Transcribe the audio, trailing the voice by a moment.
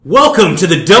Welcome to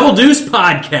the Double Deuce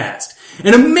Podcast,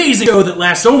 an amazing show that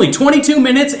lasts only 22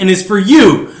 minutes and is for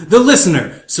you, the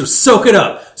listener, so soak it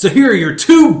up. So here are your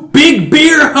two big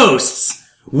beer hosts,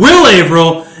 Will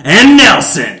Averill and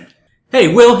Nelson.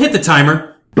 Hey, Will, hit the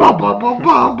timer. Y'all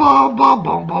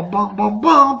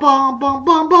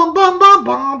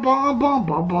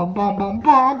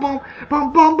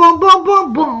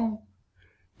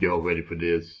ready for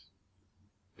this?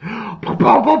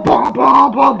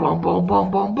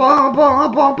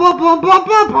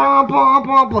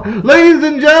 Ladies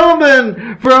and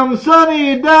gentlemen, from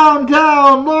sunny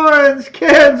downtown Lawrence,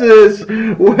 Kansas,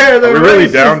 where the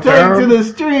racists take to the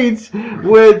streets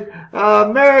with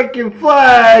American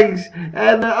flags,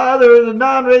 and the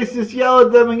non-racists yell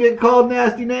at them and get called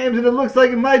nasty names, and it looks like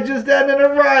it might just end in a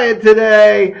riot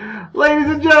today. Ladies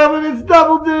and gentlemen, it's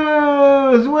Double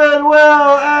Deuce with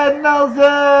Will and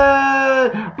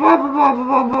Nelson.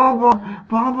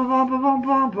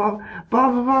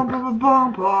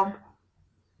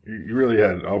 You really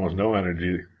had almost no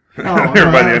energy. By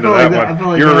the end of that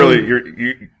one,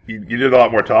 you did a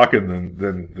lot more talking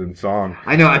than song.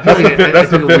 I know. I feel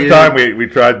that's the fifth time we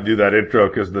tried to do that intro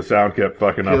because the sound kept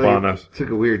fucking up on us.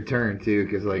 Took a weird turn too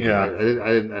because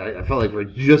I felt like for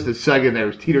just a second there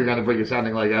was teetering on the brink of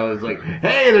sounding like I was like,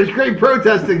 hey, there's great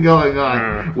protesting going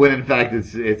on, when in fact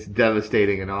it's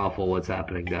devastating and awful what's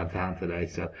happening downtown today.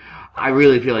 So I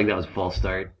really feel like that was a false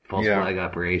start. False flag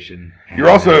operation. You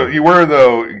were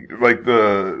though, like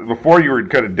before you were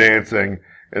kind of dancing,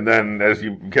 and then as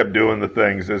you kept doing the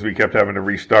things, as we kept having to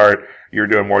restart, you were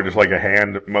doing more just like a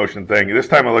hand motion thing. This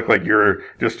time it looked like you were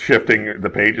just shifting the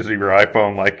pages of your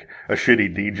iPhone like a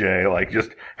shitty DJ, like just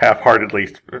half-heartedly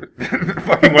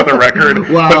fucking with a record,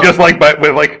 but just like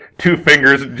with like two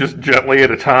fingers just gently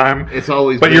at a time. It's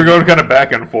always but you're going kind of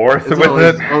back and forth with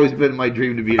it. It's always been my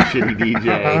dream to be a shitty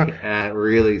DJ,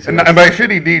 really. So and by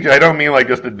shitty DJ, I don't mean like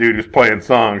just a dude who's playing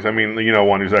songs. I mean,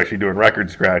 one who's actually doing record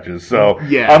scratches. So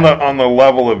on the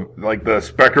level of like the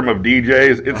spectrum of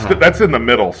DJs, that's in the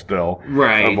middle still.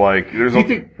 Right. Of like, do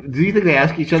you think they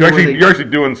ask each other? You're actually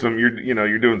doing some.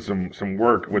 You're doing some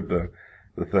work with the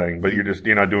thing, but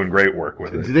you're not doing great work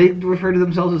with it. Do they refer to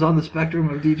themselves as on the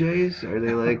spectrum of DJs? Are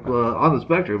they like, well, on the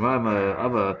spectrum, I'm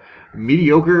a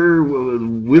mediocre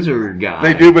wizard guy?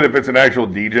 They do, but if it's an actual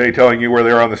DJ telling you where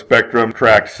they're on the spectrum,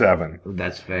 track 7.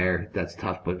 That's fair. That's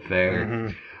tough but fair. Mm-hmm.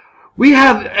 We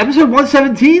have episode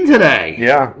 117 today.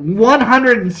 Yeah.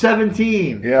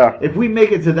 117. Yeah. If we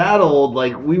make it to that old,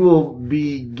 we will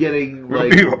be getting, we'll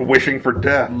be wishing for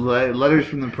death. Letters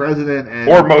from the president.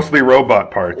 Or mostly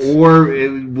robot parts. Or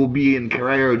it will be in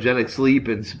cryogenic sleep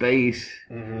in space.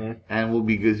 Mm-hmm. And we'll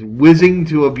be whizzing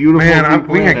to a beautiful we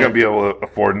ain't going to be able to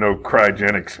afford no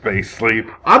cryogenic space sleep.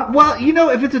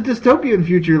 If it's a dystopian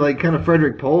future, like kind of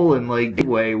Frederick Pohl and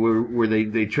where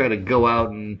they try to go out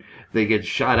and they get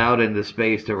shot out into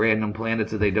space to random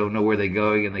planets that they don't know where they're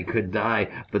going and they could die,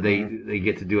 but they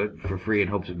get to do it for free in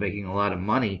hopes of making a lot of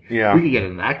money. Yeah. We could get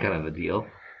in that kind of a deal.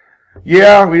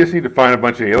 Yeah, we just need to find a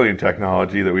bunch of alien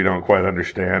technology that we don't quite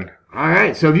understand. All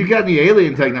right, so if you've got any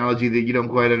alien technology that you don't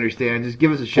quite understand, just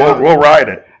give us a shout. We'll ride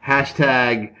it.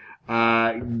 Hashtag,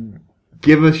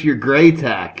 give us your gray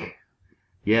tech.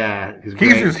 Yeah.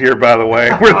 Keezer's here, by the way.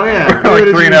 We're like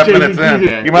 3.5 minutes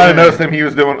in. You might have noticed him. He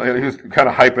was kind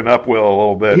of hyping up Will a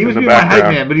little bit. He was in the being background. My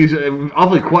hype man, but he was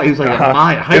awfully quiet. He was like a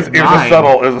hype It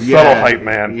was a subtle hype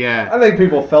man. Yeah. I think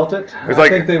people felt it. I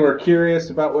think they were curious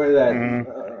about where that.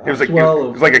 It was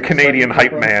like a Canadian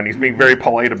hype man. He's being very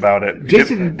polite about it.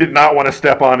 Jason did not want to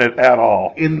step on it at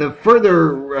all. In the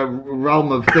further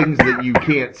realm of things that you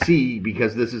can't see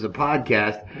because this is a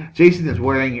podcast, Jason is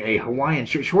wearing a Hawaiian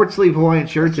shirt, short sleeve Hawaiian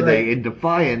shirt today in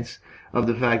defiance of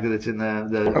the fact that it's in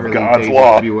the early days of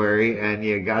February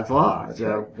and God's law.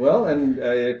 So well, and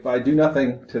if I do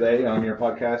nothing today on your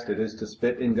podcast, it is to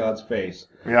spit in God's face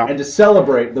and to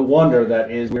celebrate the wonder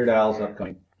that is Weird Al's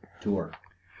upcoming tour.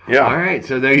 Yeah. All right.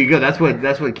 So there you go. That's what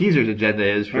Keezer's agenda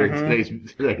is for today's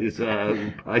podcast.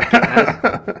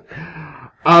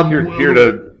 You're here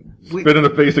to spit in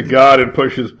the face of God and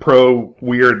push his pro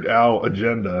Weird Al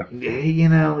agenda.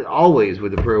 Always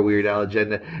with the pro Weird Al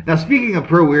agenda. Now, speaking of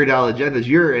pro Weird Al agendas,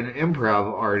 you're an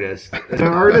improv artist. Is an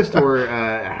artist or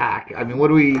a hack? I mean, where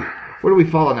do we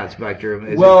fall on that spectrum?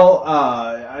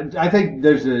 I think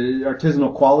there's an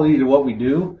artisanal quality to what we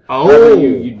do.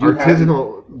 You do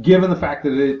artisanal. Given the fact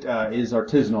that it is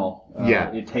artisanal,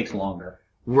 it takes longer.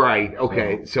 Right.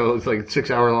 Okay. So it's like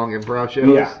 6-hour-long improv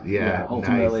shows. Yeah.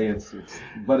 Ultimately, nice.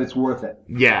 it's worth it.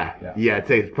 Yeah.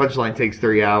 Punchline takes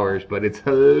 3 hours, but it's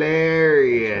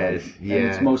hilarious. Right. Yeah. And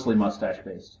it's mostly mustache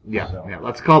based. Yeah. So. Yeah.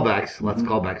 Lots of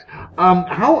callbacks.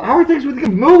 How are things with the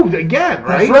moved again?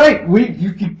 Right. That's right.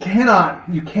 You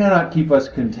cannot keep us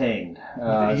contained.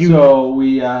 So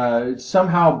we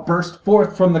somehow burst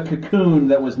forth from the cocoon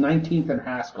that was 19th and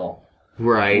Haskell.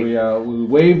 Right. We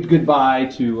waved goodbye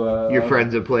to your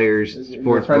friends at Players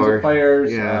Sports Bar. Friends at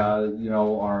Players. Yeah.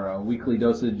 Our weekly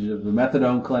dosage of the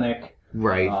methadone clinic.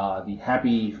 Right. The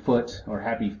Happy Foot or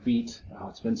Happy Feet. Oh,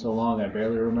 it's been so long, I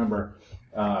barely remember.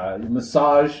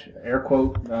 Massage, air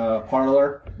quote,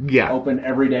 parlor. Yeah. Open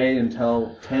every day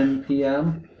until 10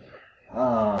 p.m.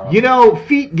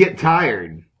 Feet get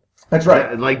tired. That's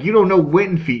right. Like, you don't know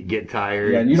when feet get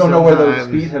tired. Yeah, and you don't know where those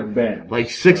feet have been. Like,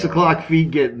 6 o'clock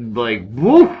feet get, like,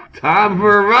 woof, time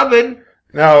for a rubbing.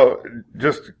 Now,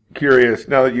 just curious,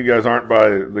 now that you guys aren't by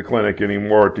the clinic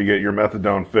anymore to get your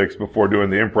methadone fix before doing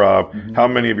the improv, how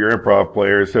many of your improv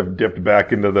players have dipped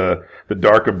back into the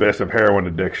dark abyss of heroin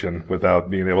addiction without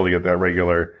being able to get that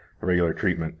regular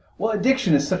treatment? Well,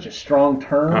 addiction is such a strong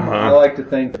term. I like to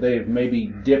think they've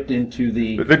maybe dipped into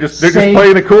the. They're just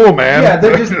playing it cool, man. Yeah,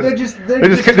 they're just trying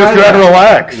to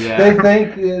relax. Yeah. They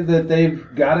think that they've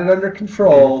got it under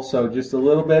control, so just a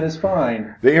little bit is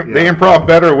fine. They improv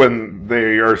better when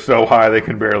they are so high they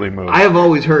can barely move. I have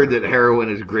always heard that heroin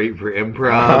is great for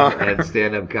improv and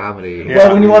stand-up comedy. Yeah.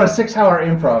 Well, when you want a 6-hour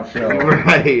improv show,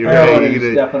 right, you're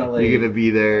gonna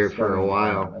be there for a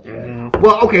while. That's right.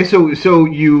 Well, okay, so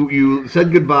you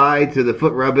said goodbye to the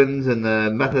foot rubbins and the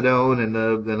methadone and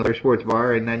the other sports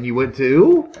bar, and then you went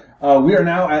to? We are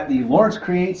now at the Lawrence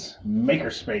Creates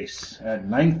Makerspace at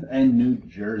 9th and New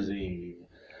Jersey.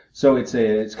 So it's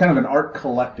kind of an art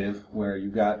collective where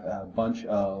you've got a bunch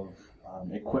of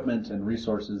equipment and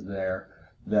resources there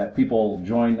that people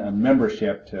join a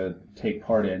membership to take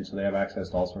part in, so they have access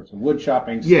to all sorts of wood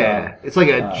shopping stuff. Yeah, it's like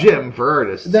a gym for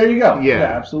artists. There you go. Yeah,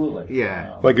 absolutely.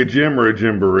 Yeah. Like a gym or a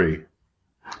gymboree?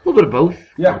 A little bit of both.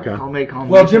 Yeah. Okay.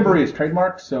 Gymboree is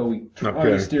trademarked, so we try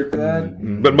to steer for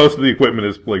that. But most of the equipment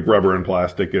is like rubber and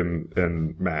plastic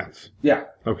and mats. Yeah.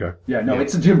 Okay. Yeah, no,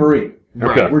 it's a gymboree.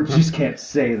 Okay. We just can't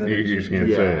say that. You just can't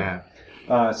say it.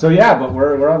 But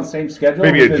we're on the same schedule.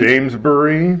 Maybe a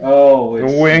Jamesbury? Oh,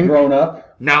 it's wing? grown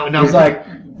up. No. It's like,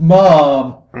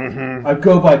 Mom, I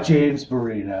go by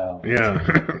Jamesbury now. Yeah.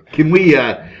 Can we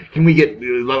get,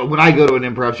 when I go to an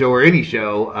improv show or any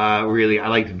show, really, I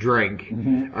like to drink.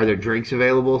 Mm-hmm. Are there drinks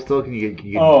available still? Can you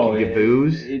get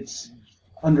booze? It's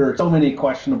under so many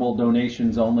questionable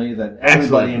donations only that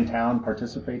everybody in town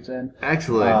participates in.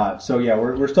 Excellent.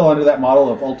 We're still under that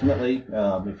model of ultimately,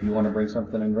 if you want to bring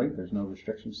something and drink, there's no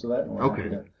restrictions to that. Okay.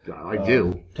 I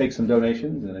do. Take some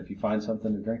donations, and if you find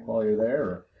something to drink while you're there,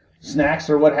 or snacks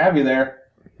or what have you there,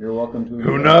 you're welcome to.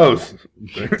 Who knows?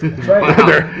 That's right. Wow.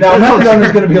 Now, methadone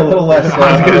is going to be a little less.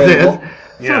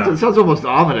 Sounds almost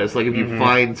ominous. Like if you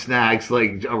find snacks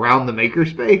like around the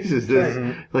makerspace, is this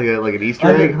like an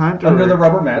Easter egg hunt? Under the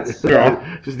rubber mats.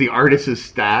 Just the artist's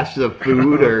stash of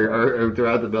food or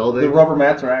throughout the building? The rubber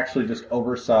mats are actually just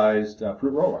oversized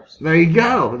fruit roll-ups. There you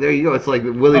go. It's like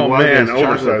Willy Wonka's chocolate factory.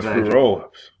 Oversized fruit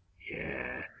roll-ups. Yeah.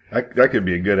 That could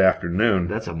be a good afternoon.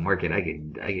 That's a market I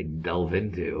could delve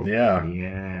into. Yeah.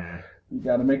 Yeah. You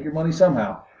got to make your money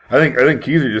somehow. I think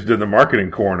Keezer just did the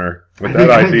marketing corner with that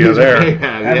idea there.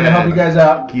 Having to help you guys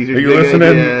out. Are you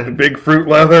listening? Big fruit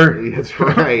leather. That's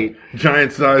right.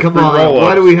 Giant size fruit roll-ups.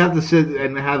 Why do we have to sit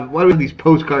and why do we have these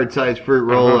postcard-sized fruit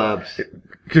roll-ups?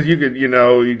 Because you could,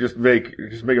 you just make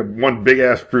one big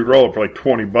ass fruit roll-up for like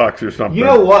 $20 or something. You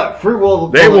know what? Fruit roll.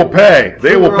 They will pay.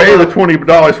 They will pay the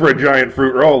 $20 for a giant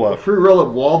fruit roll-up. Fruit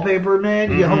roll-up wallpaper,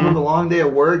 man. You get home from a long day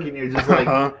at work and you're just like,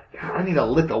 I need to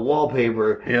lick the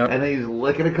wallpaper. Yep. And then you just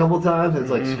lick it a couple times. And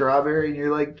it's like strawberry, and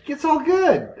you're like, it's all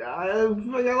good. I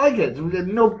like it.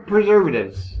 No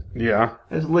preservatives. Yeah.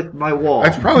 I just licked my wall.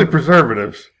 That's probably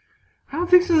preservatives. I don't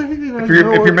think so. I think if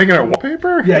you're making a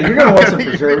wallpaper? Yeah, you're going to want some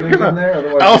preservatives in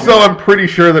there. Also, I'm pretty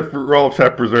sure that fruit roll-ups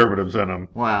have preservatives in them.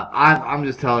 Wow. I'm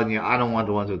just telling you, I don't want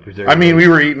the ones with preservatives. I mean, we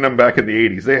were eating them back in the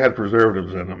 80s. They had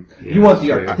preservatives in them. Yeah, you want the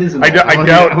artisanal.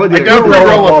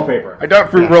 I doubt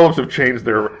fruit roll-ups have changed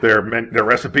their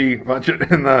recipe much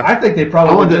in the... I think they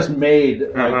probably just made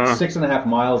like 6.5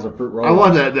 miles of fruit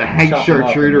roll-ups. I want the Hank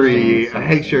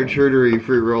Charcuterie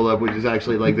fruit roll-up, which is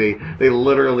actually like they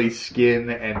literally skin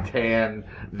and tan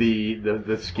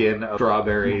the skin of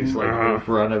strawberries like in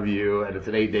front of you, and it's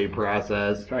an 8-day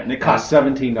process. That's right, and it costs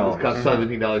 $17. It costs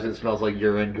 $17. It smells like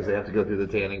urine because they have to go through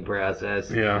the tanning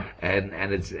process. Yeah, and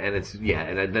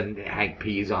then Hank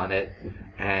pees on it,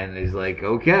 And he's like,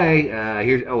 okay,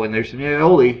 here's, and there's some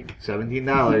aioli,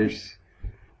 $17.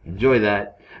 Enjoy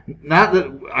that. Not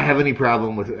that I have any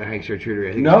problem with Hank's Charcuterie.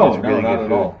 I think it's really not good at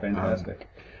food. all. Fantastic.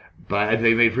 But if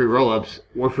they made fruit roll-ups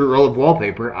or fruit roll-up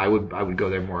wallpaper, I would go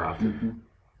there more often. Mm-hmm.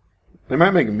 They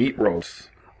might make meat rolls.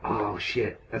 Oh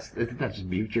shit! Isn't that just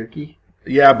beef jerky?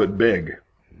 Yeah, but big.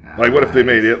 Like, what if they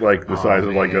made it like the size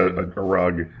of like a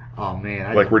rug? Oh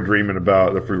man! Like we're dreaming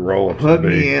about the fruit roll-ups. Put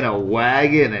me in a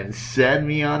wagon and send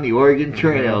me on the Oregon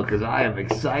Trail because I am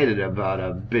excited about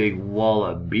a big wall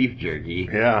of beef jerky.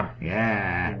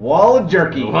 Yeah. Wall of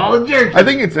jerky. Wall of jerky. I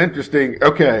think it's interesting.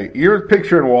 Okay, you're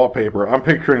picturing wallpaper. I'm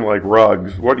picturing like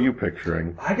rugs. What are you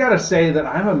picturing? I gotta say that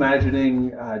I'm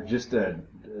imagining just a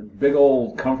big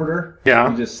old comforter. Yeah.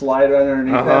 You just slide right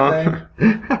underneath that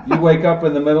thing. You wake up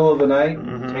in the middle of the night,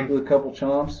 take a couple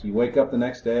chomps. You wake up the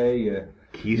next day.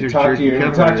 You talk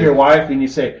to your wife and you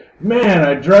say, "Man,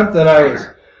 I dreamt that I was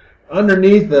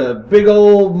underneath a big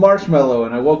old marshmallow,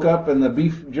 and I woke up and the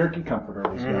beef jerky comforter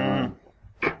was gone."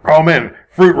 Oh man,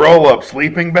 fruit roll-up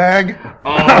sleeping bag.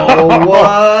 Oh,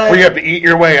 what? Where you have to eat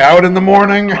your way out in the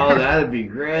morning. Oh, that'd be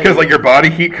great. Because like your body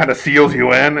heat kind of seals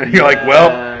you in, and you're like,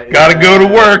 well, gotta go to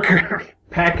work.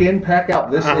 Pack in, pack out.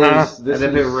 This and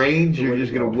if it rains, you're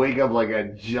just gonna wake up like a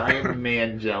giant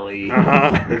man jelly.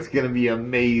 It's gonna be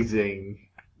amazing.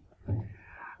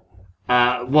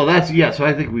 Well, so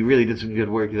I think we really did some good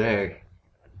work there.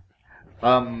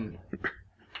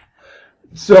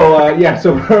 So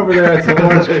we're over there at the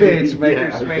Lawrence Creates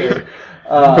Makerspace.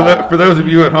 For those of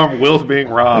you at home, Will's being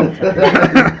robbed.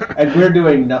 And we're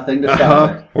doing nothing to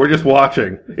stop it. We're just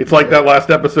watching. It's like that last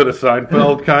episode of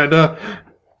Seinfeld, kinda.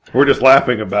 We're just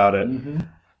laughing about it. Mm-hmm.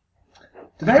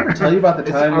 Did I ever tell you about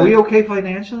the time? Are we okay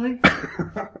financially?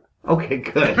 Okay,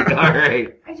 good. All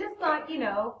right. I just thought,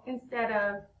 instead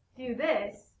of do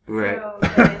this, right? So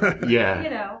that,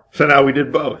 yeah. So now we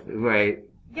did both. Right.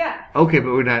 Yeah. Okay,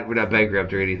 but we're not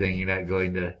bankrupt or anything. You're not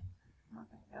going to.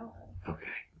 No. Okay.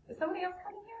 Is somebody else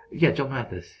coming here? Yeah, Joe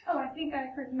Mathis. Oh, I think I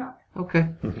heard knock. Okay.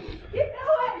 You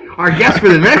know Our guest for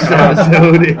the next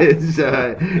episode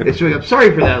is showing up.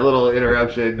 Sorry for that little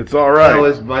interruption. It's all right. That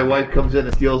was my wife comes in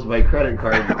and steals my credit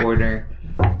card corner.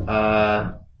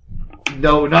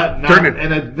 No, not in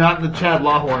the Chad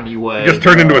Lawhorny way. Just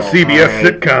turned into a CBS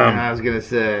sitcom. Yeah, I was gonna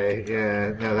say,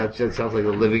 that just sounds like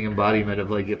the living embodiment of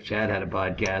like if Chad had a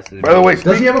podcast. By the way,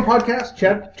 does he have a podcast?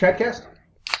 Chadcast?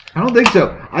 I don't think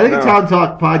so. I think a Town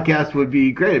Talk podcast would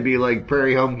be great. It'd be like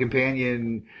Prairie Home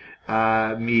Companion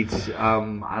meets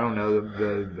I don't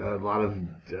know a lot of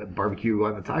barbecue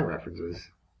on the Thai references.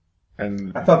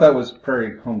 And I thought that was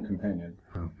Prairie Home Companion.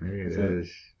 Oh, maybe it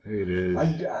is. Maybe it is.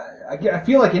 I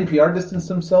feel like NPR distanced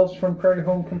themselves from Prairie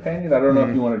Home Companion. I don't know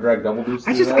if you want to drag Double Deuce.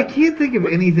 I can't think of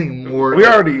anything more. We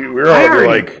already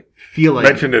like feel like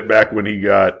mentioned it back when he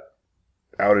got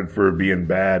outed for being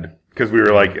bad. Because we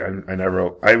were like,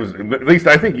 at least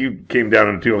I think you came down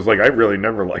on it too. I was like, I really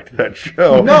never liked that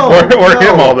show. Or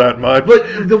him all that much.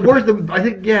 But the worst, I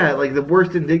think, like the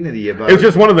worst indignity about it. It's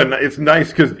just one of the, it's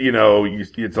nice because,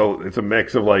 it's a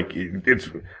mix of like, it's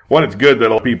good that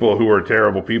all people who are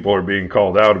terrible people are being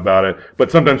called out about it.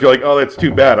 But sometimes you're like, oh, that's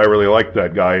too bad. I really like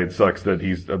that guy. It sucks that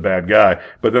he's a bad guy.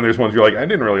 But then there's ones you're like, I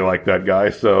didn't really like that guy.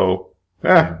 So,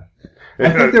 I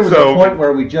think there was a point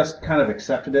where we just kind of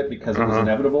accepted it because it was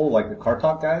inevitable, like the Car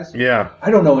Talk guys. Yeah.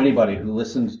 I don't know anybody who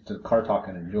listened to Car Talk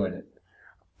and enjoyed it.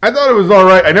 I thought it was all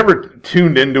right. I never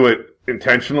tuned into it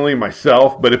intentionally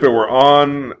myself, but if it were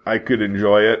on, I could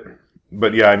enjoy it.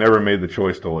 But yeah, I never made the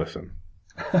choice to listen.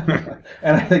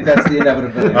 And I think that's the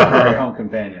inevitability of Prairie Home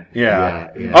Companion.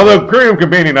 Yeah. Although Prairie Home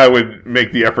Companion, I would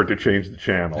make the effort to change the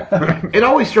channel. It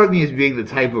always struck me as being the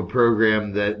type of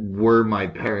program that were my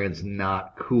parents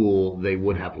not cool, they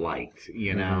would have liked.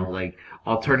 Like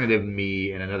alternative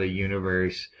me in another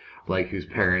universe, like whose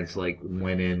parents like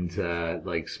went into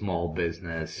like small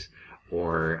business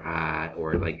or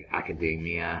like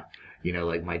academia.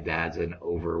 Like my dad's an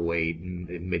overweight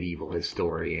medieval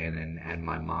historian, and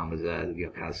my mom is a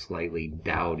kind of slightly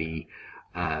dowdy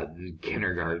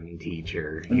kindergarten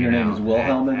teacher. And your name is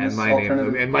Wilhelm. And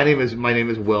my name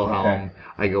is Wilhelm. Okay.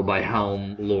 I go by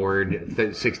Helm Lord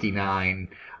 69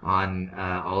 on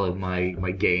all of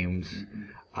my games.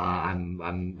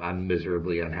 I'm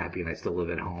miserably unhappy, and I still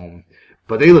live at home.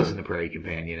 But they listen to Prairie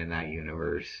Companion in that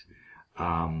universe.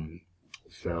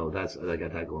 So I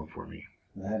got that going for me.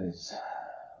 That is.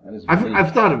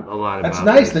 I've thought a lot about. That's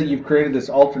nice that you've created this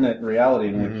alternate reality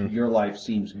in which your life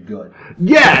seems good.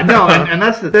 Yeah, no, and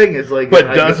that's the thing is like. But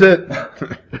does it?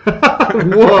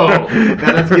 Whoa!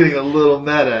 Now that's getting a little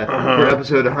meta for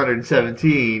episode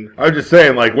 117. I was just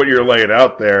saying, like what you're laying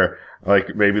out there,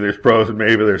 like maybe there's pros and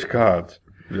maybe there's cons.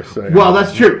 Just saying. Well,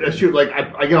 that's true. That's true. Like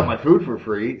I get all my food for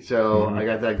free, so I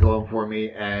got that going for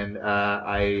me, and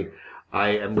I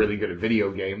am really good at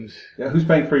video games. Yeah, who's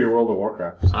paying for your World of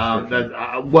Warcraft?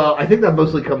 Well, I think that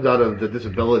mostly comes out of the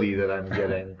disability that I'm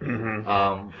getting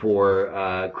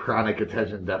for chronic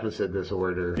attention deficit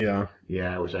disorder.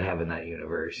 Yeah, which I have in that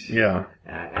universe. Yeah.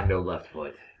 And no left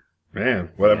foot. Man,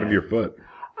 what happened to your foot?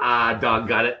 Dog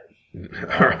got it.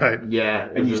 All right. Yeah.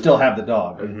 And you still have the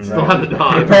dog. Still have the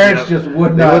dog. Your parents just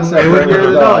would not they wouldn't get rid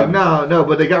of the dog. No,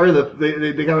 but they got rid of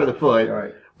the they got rid of the foot.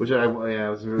 Right.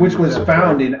 Which was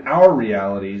found in our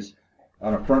realities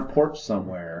on a front porch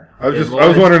somewhere. I was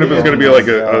wondering if it was going to be like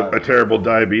a terrible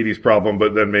diabetes problem,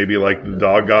 but then maybe like the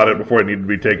dog got it before it needed to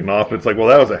be taken off. It's like, well,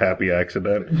 that was a happy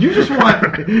accident. You just want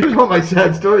my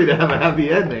sad story to have a happy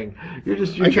ending.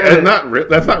 That's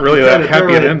not really that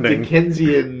happy an ending.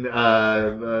 Dickensian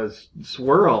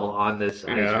swirl on this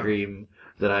ice cream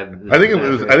that I think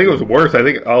it was worse. I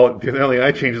think the only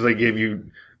I changed is I gave you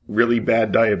really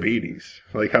bad diabetes.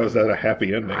 Like, how is that a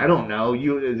happy ending? I don't know.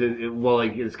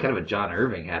 It's kind of a John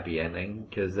Irving happy ending,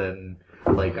 because then,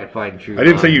 like, I find true. I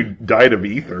didn't say you died of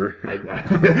ether,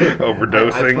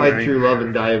 overdosing. I find true love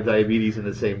and die of diabetes in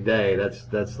the same day.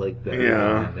 That's like the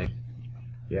ending.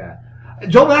 Yeah.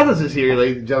 Joel Mathis is here,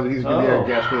 ladies and gentlemen. He's going to be our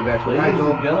guest for the next one. Hi,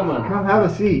 Joel. Gentlemen, come have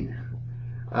a seat.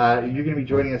 You're going to be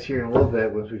joining us here in a little bit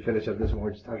once we finish up this one.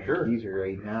 We're just talking teaser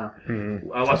right now.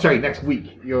 Sorry, next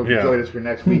week. You'll join us for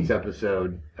next week's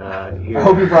episode. Here. I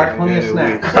hope you brought plenty of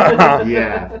snacks.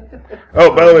 Yeah.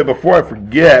 Oh, by the way, before I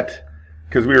forget,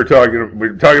 because we were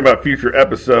talking about future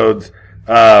episodes.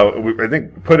 I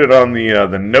think put it on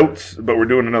the notes, but we're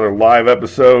doing another live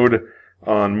episode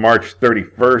on March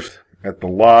 31st at the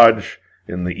Lodge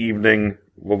in the evening.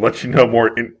 We'll let you know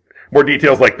more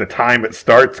details, like the time it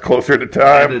starts closer to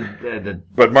time.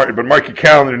 But mark your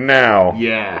calendar now.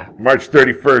 Yeah. March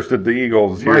 31st at the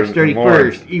Eagles. March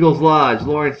 31st, Eagles Lodge,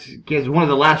 Lawrence, Kansas. One of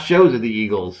the last shows of the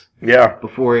Eagles. Yeah.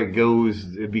 Before it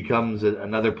becomes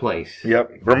another place.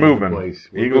 Yep. We're moving.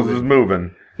 Eagles is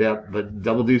moving. Yep. But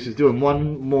Double Deuce is doing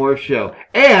one more show.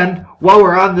 And while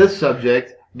we're on this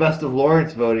subject, Best of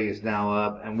Lawrence voting is now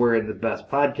up, and we're in the best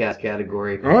podcast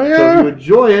category. Oh, yeah. So if you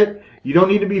enjoy it, you don't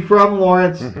need to be from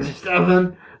Lawrence,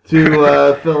 Stephen,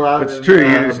 to fill out. That's true.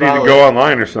 You just need to go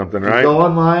online or something, right? Go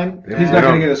online. He's not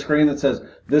going to get a screen that says,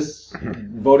 this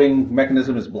voting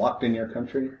mechanism is blocked in your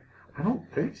country? I don't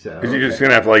think so. Because you're just going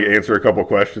to have to answer a couple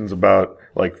questions about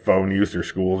phone use or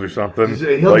schools or something.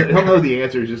 He'll know the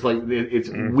answers. Just like it's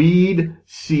Weed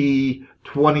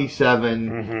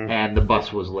C27 and the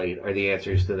bus was late are the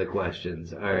answers to the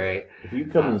questions. All right. If you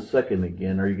come in second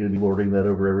again, are you going to be lording that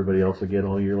over everybody else again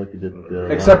all year like you did?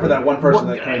 Except for that one person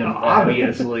that came.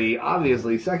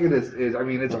 Obviously, second is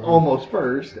it's almost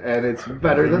first, and it's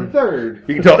better than third.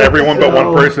 You can tell everyone but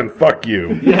one person, fuck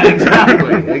you. Yeah,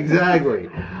 exactly.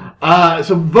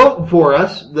 So vote for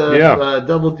us, the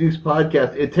Double Deuce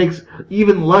podcast. It takes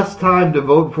even less time to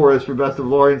vote for us for Best of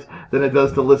Lawrence than it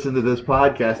does to listen to this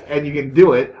podcast, and you can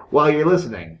do it while you're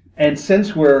listening. And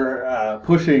since we're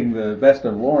pushing the Best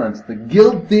of Lawrence, the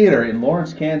Guild Theater in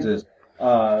Lawrence, Kansas,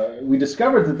 we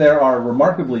discovered that there are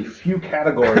remarkably few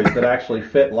categories that actually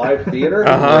fit live theater,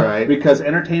 Right. Because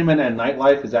entertainment and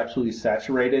nightlife is absolutely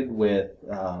saturated with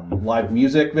live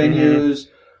music venues,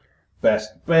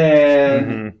 best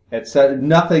band, etc.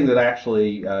 Nothing that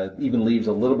actually even leaves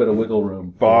a little bit of wiggle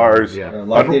room. Bars.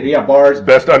 Bars.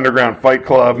 Best underground fight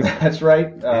club. That's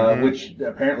right, which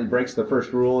apparently breaks the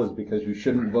first rule, is because you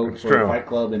shouldn't vote for a fight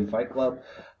club in Fight Club.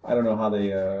 I don't know how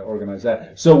they organize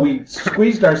that. So we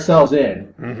squeezed ourselves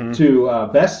in to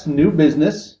Best New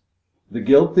Business, the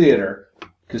Guild Theater,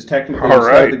 because technically we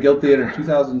started the Guild Theater in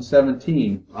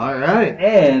 2017. All right.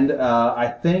 And I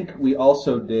think we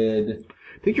also did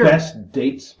Best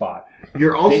Date Spot.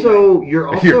 You're also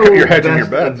You're hedging your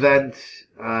bets. Event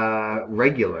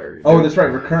regular. Oh, that's right,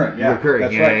 recurrent. Yeah, recurring.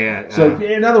 That's Yeah. So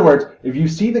in other words, if you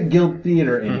see the Guild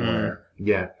Theater anywhere,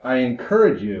 I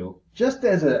encourage you, just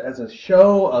as a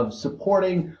show of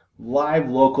supporting live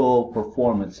local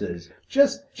performances,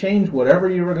 just change whatever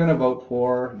you were going to vote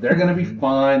for. They're going to be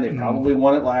fine. They probably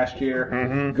won it last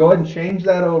year. Go ahead and change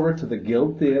that over to the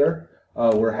Guild Theater.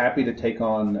 We're happy to take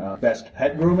on Best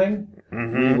Pet Grooming.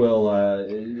 We will,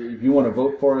 if you want to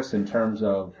vote for us in terms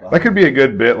of... that could be a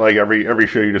good bit, like every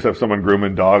show you just have someone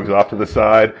grooming dogs off to the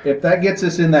side. If that gets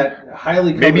us in that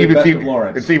highly coveted Best of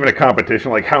Lawrence. It's even a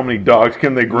competition, like how many dogs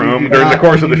can they groom during the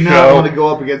course of the show. You do not want to go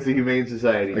up against the Humane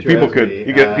Society. Like people could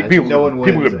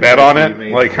bet on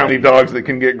it, like how many dogs that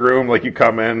can get groomed. Like you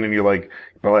come in and you're like,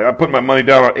 I put my money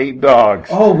down on 8 dogs.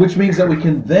 Oh, which means that we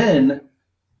can then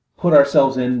put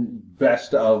ourselves in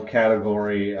best of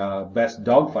category, best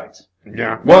dog fights.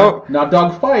 Yeah. Well, not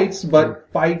dog fights, but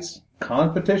fights,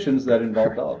 competitions that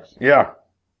involve dogs. yeah.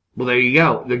 Well, there you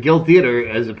go. The Guild Theater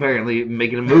is apparently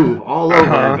making a move all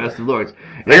over Best of Lords.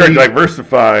 They are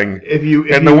diversifying. If you,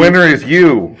 the winner is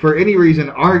you. For any reason,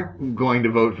 aren't going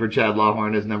to vote for Chad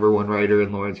Lawhorn as number one writer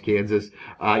in Lawrence, Kansas,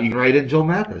 you can write in Joel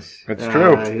Mathis. That's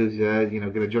true. Who's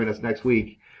going to join us next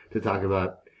week to talk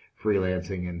about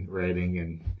freelancing and writing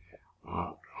and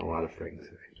a lot of things.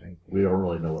 I think. We don't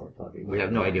really know what we're talking about. We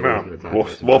have no idea what we're going to talk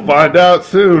about. We'll find out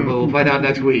soon. We'll find out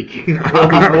next week. It'll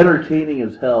be entertaining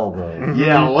as hell, though.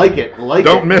 Yeah, like it.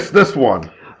 Don't miss this one.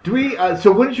 Do we?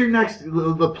 So when is your next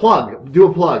the plug? Do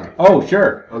a plug. Oh,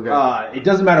 sure. Okay. It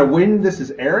doesn't matter when this is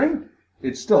airing.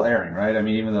 It's still airing, right? I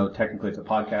mean, even though technically it's a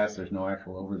podcast, there's no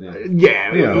actual over the...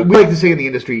 Yeah, we like to say in the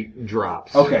industry,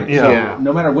 drops. Okay, so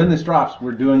no matter when this drops,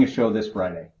 we're doing a show this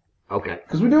Friday. Okay.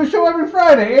 Because we do a show every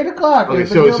Friday, 8 o'clock. Okay,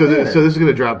 so this is going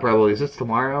to drop probably, is this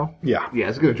tomorrow? Yeah. Yeah,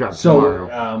 it's going to drop tomorrow.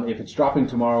 So if it's dropping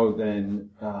tomorrow, then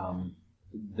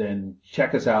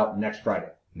check us out next Friday.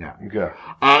 Yeah. Okay.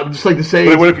 Just like to say...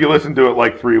 But what if you listen to it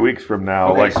like 3 weeks from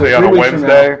now? Okay, like, so say, on a 3 weeks from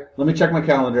Wednesday? now, let me check my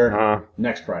calendar.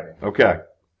 Next Friday. Okay.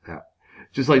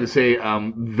 Just like to say,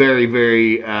 very,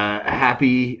 very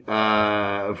happy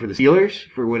for the Steelers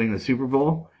for winning the Super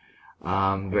Bowl.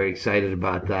 Very excited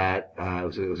about that.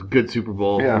 It was a good Super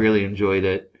Bowl. Yeah. Really enjoyed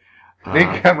it.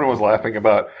 Nate Cameron was laughing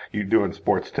about you doing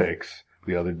sports takes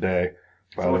the other day,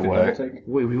 by the way.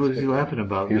 Wait, what was he laughing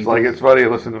about? He was like, it's funny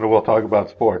listening to We'll Talk About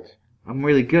Sports. I'm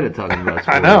really good at talking about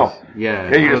sports. I know. Yeah.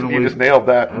 Yeah, you just nailed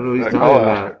that. I don't know what he's that talking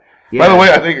call-out. about. Yeah. By the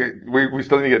way, I think we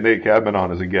still need to get Nate Cadman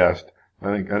on as a guest.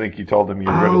 I think you told him you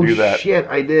were going to do that. Oh, shit,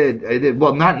 I did.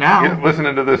 Well, not now. Yeah,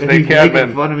 listening to this If Nate he's Cadman.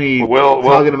 making fun of me We'll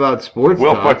talking about sports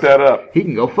We'll stuff, fuck that up. He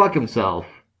can go fuck himself.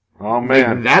 Oh, Make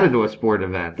man. that into a sport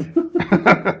event.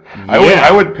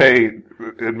 I would pay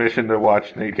admission to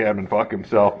watch Nate Cadman fuck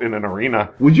himself in an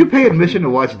arena. Would you pay admission to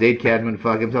watch Nate Cadman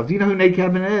fuck himself? Do you know who Nate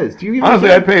Cadman is? Do you even Honestly,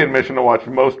 know? I'd pay admission to watch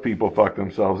most people fuck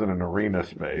themselves in an arena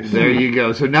space. There you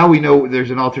go. So now we know there's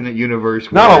an alternate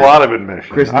universe where Not a lot of admission.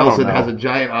 Chris I don't Nelson know. has a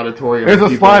giant auditorium. There's of a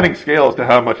people- sliding scale as to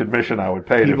how much admission I would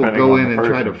pay. People depending go on in the and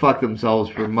try person. to fuck themselves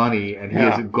for money, and he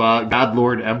Yeah. is a God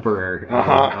Lord Emperor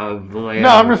of the land. No,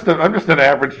 I'm just an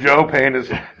average Joe paying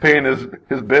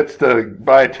his bits to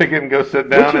buy a ticket and go sit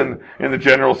down in the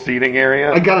general seating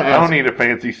area. I gotta I don't ask. need a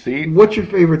fancy seat. What's your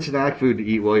favorite snack food to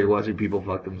eat while you're watching people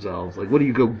fuck themselves? Like, what do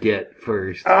you go get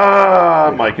first?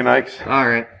 Mike and Ike's. All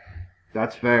right,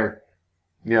 that's fair.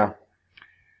 Yeah.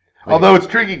 Although it's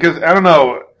tricky because I don't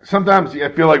know. Sometimes I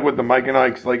feel like with the Mike and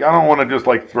Ike's, like I don't want to just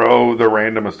like throw the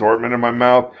random assortment in my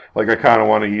mouth. Like I kind of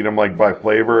want to eat them like by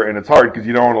flavor, and it's hard because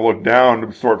you don't want to look down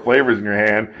to sort flavors in your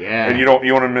hand, Yeah. and you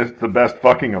want to miss the best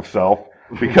fucking of self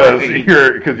because Right.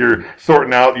 you're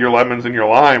sorting out your lemons and your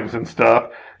limes and stuff.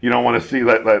 You don't want to see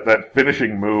that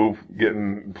finishing move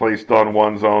getting placed on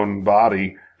one's own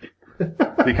body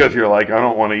because you're like I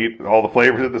don't want to eat all the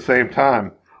flavors at the same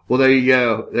time. Well, there you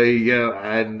go.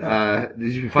 And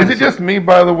did you find Is it just me,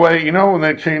 by the way? You know when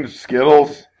they changed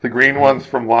Skittles, the green ones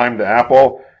from lime to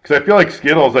apple? Because I feel like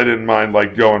Skittles, I didn't mind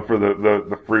like going for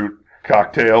the fruit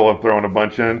cocktail of throwing a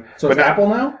bunch in. So but it's apple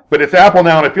now? But it's apple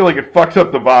now, and I feel like it fucks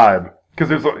up the vibe.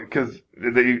 Because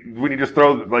when you just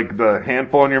throw like the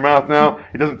handful in your mouth now,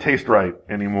 it doesn't taste right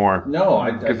anymore. No,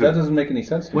 that doesn't make any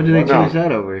sense to When me. did they No. change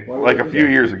that over? Why would Like they a do few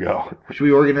that? years ago, Should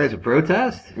we organize a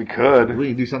protest? we could. We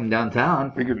can do something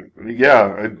downtown. We could.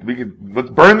 Yeah, we could. Let's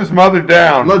burn this mother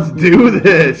down. Let's do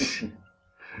this.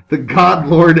 The God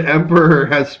Lord Emperor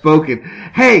has spoken.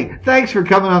 Hey, thanks for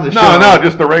coming on the show. No,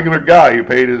 just a regular guy who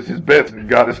paid his bits and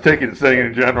got his ticket sitting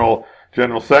in general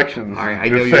sections. All right, I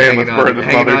just know you're saying, hanging let's burn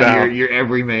this on mother down. your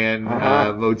everyman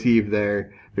Uh-huh. motif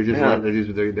there. They're just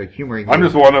Yeah. they're humoring. I'm you.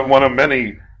 just one of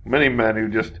many men who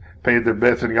just paid their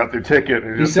bits and got their ticket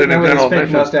and He's just sit sitting in there with his general fake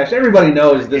admission. mustache. Everybody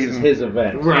knows this is his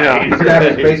event. Right. Yeah. He's got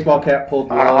his baseball cap pulled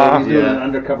low. Uh-huh. He's doing Yeah. an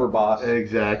undercover boss.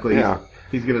 Exactly. Yeah.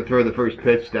 He's going to throw the first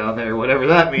pitch down there, whatever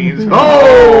that means.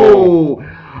 Oh!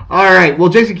 All right. Well,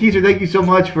 Jason Keiser, thank you so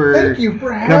much for, Thank you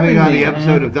for having coming on me, the man.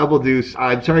 episode of Double Deuce.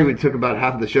 I'm sorry we took about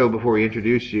half of the show before we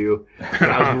introduced you.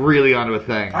 I was really onto a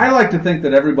thing. I like to think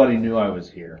that everybody knew I was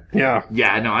here. Yeah.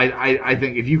 Yeah, no, I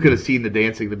think if you could have seen the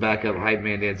dancing, the backup hype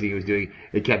man dancing he was doing,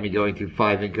 it kept me going through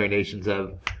 5 incarnations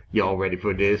of y'all ready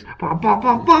for this?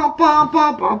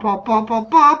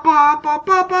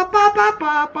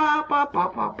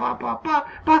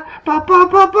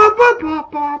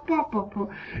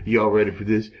 Y'all ready for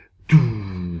this?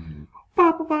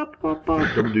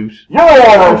 Double deuce.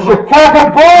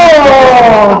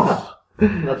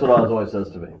 That's what Oz always says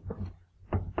to me.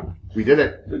 We did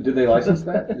it. Did they license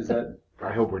that? Is that?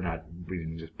 I hope we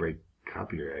didn't just break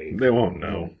copyright. They won't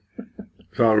know.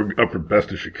 So I'm up for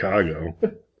Best of Chicago.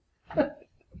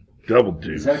 Double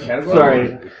Deuce. Is that a category?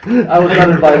 Sorry, I was not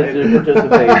invited to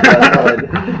participate.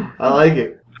 I like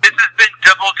it. This has been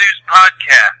Double Deuce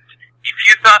Podcast. If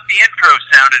you thought the intro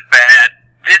sounded bad,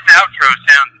 this outro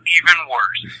sounds even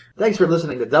worse. Thanks for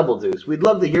listening to Double Deuce. We'd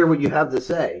love to hear what you have to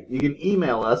say. You can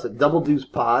email us at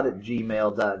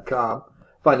doubledeucepod@gmail.com.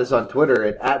 Find us on Twitter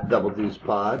at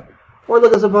doubledeucepod. Or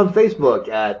look us up on Facebook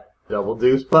at Double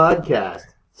Deuce Podcast.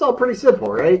 It's all pretty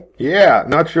simple, right? Yeah,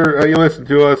 not sure how you listen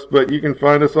to us, but you can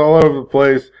find us all over the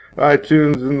place.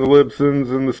 iTunes and the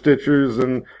Libsyns and the Stitchers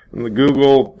and the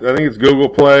Google. I think it's Google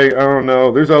Play. I don't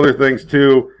know. There's other things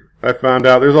too. I found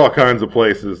out there's all kinds of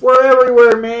places. We're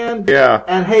everywhere, man. Yeah.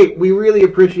 And hey, we really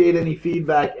appreciate any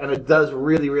feedback, and it does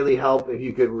really, really help if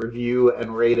you could review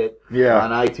and rate it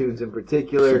on iTunes in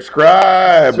particular.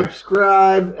 Subscribe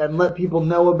and let people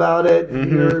know about it.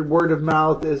 Mm-hmm. Your word of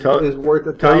mouth is worth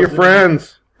 1,000. Tell your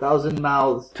friends. 1,000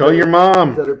 mouths. Tell your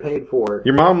mom. That are paid for.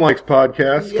 Your mom likes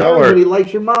podcasts. Yeah, Tell her. Everybody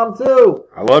likes your mom, too.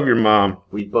 I love your mom.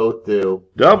 We both do.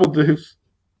 Double Deuce.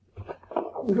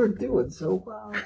 We were doing so well.